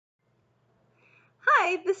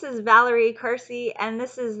Hi, this is Valerie Carsey, and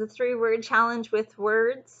this is the 3-word challenge with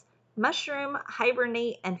words mushroom,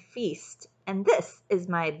 hibernate, and feast. And this is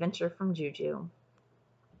my adventure from Juju.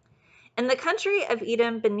 In the country of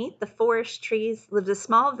Edom, beneath the forest trees, lived a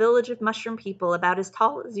small village of mushroom people about as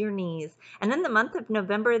tall as your knees. And in the month of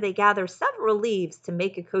November, they gather several leaves to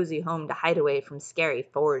make a cozy home to hide away from scary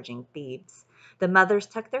foraging thieves. The mothers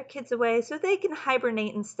tuck their kids away so they can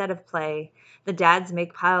hibernate instead of play. The dads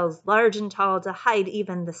make piles large and tall to hide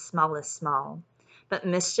even the smallest small. But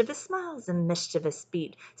mischievous smiles and mischievous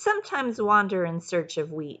feet sometimes wander in search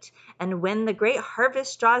of wheat. And when the great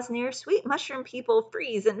harvest draws near, sweet mushroom people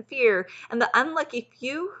freeze in fear, and the unlucky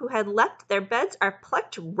few who had left their beds are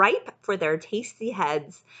plucked ripe for their tasty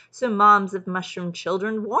heads. So moms of mushroom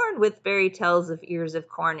children warn with fairy tales of ears of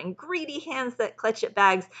corn and greedy hands that clutch at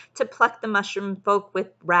bags to pluck the mushroom folk with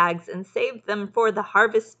rags and save them for the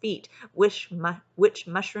harvest feast, which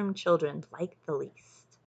mushroom children like the least.